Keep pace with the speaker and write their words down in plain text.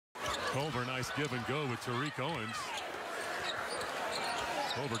Culver, nice give and go with Tariq Owens.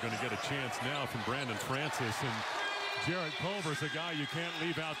 Culver going to get a chance now from Brandon Francis, and Jarrett Culver's a guy you can't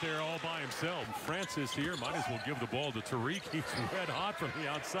leave out there all by himself. Francis here might as well give the ball to Tariq. He's red hot from the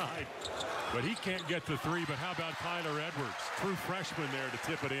outside, but he can't get the three. But how about Kyler Edwards, true freshman there to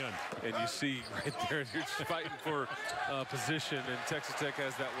tip it in. And you see right there, you're just fighting for position, and Texas Tech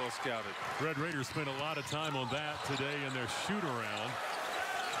has that well scouted. Red Raiders spent a lot of time on that today in their shoot around.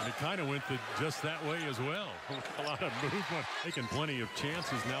 And it kind of went just that way as well. A lot of movement, taking plenty of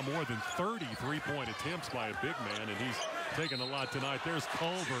chances now, more than 30 three-point attempts by a big man, and he's taken a lot tonight. There's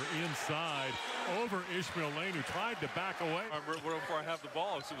Culver inside over Ishmael Lane, who tried to back away. Before I have the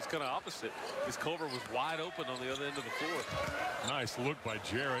ball, it was kind of opposite, because Culver was wide open on the other end of the floor. Nice look by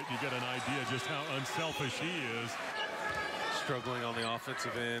Jarrett. You get an idea just how unselfish he is. Struggling on the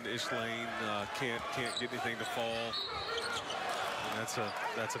offensive end. Ish Lane can't get anything to fall. That's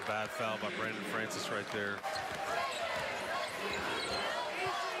a bad foul by Brandon Francis right there.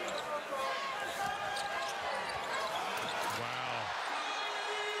 Wow.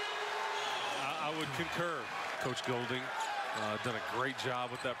 I would concur. Coach Golding done a great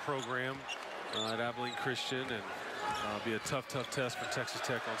job with that program at Abilene Christian, and be a tough test for Texas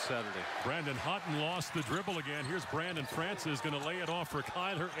Tech on Saturday. Brandon Hutton lost the dribble again. Here's Brandon Francis going to lay it off for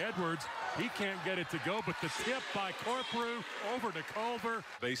Kyler Edwards. He can't get it to go, but the tip by Corprew over to Culver.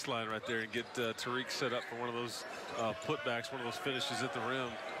 Baseline right there, and get Tariq set up for one of those putbacks, one of those finishes at the rim.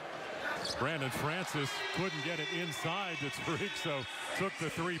 Brandon Francis couldn't get it inside to Tariq, so took the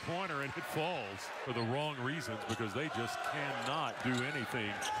three-pointer, and it falls for the wrong reasons, because they just cannot do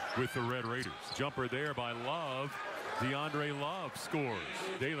anything with the Red Raiders. Jumper there by Love. DeAndre Love scores.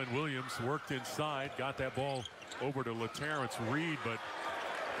 Dalen Williams worked inside, got that ball over to LaTerrence Reed, but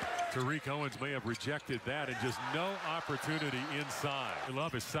Tariq Owens may have rejected that, and just no opportunity inside.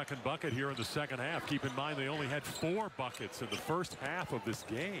 Love his second bucket here in the second half. Keep in mind they only had 4 buckets in the first half of this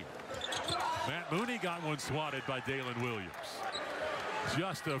game. Matt Mooney got one swatted by Dalen Williams.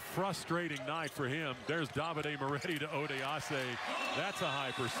 Just a frustrating night for him. There's Davide Moretti to Odease. That's a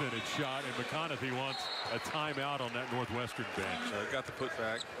high percentage shot, and McConaughey wants a timeout on that Northwestern bench. Got the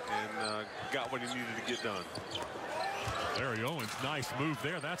putback and got what he needed to get done. Larry Owens, nice move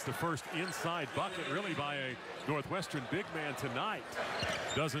there. That's the first inside bucket, really, by a Northwestern big man tonight.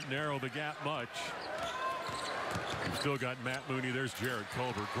 Doesn't narrow the gap much. You've still got Matt Mooney. There's Jarrett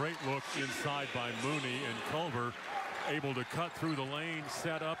Culver. Great look inside by Mooney, and Culver able to cut through the lane,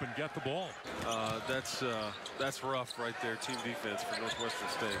 set up, and get the ball. That's rough right there. Team defense for Northwestern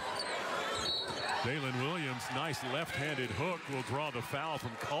State. Dalen Williams, nice left-handed hook, will draw the foul from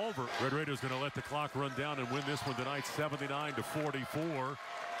Culver. Red Raiders going to let the clock run down and win this one tonight, 79-44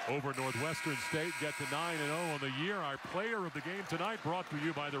 over Northwestern State. Get to 9-0 on the year. Our player of the game tonight brought to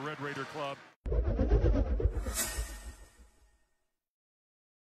you by the Red Raider Club.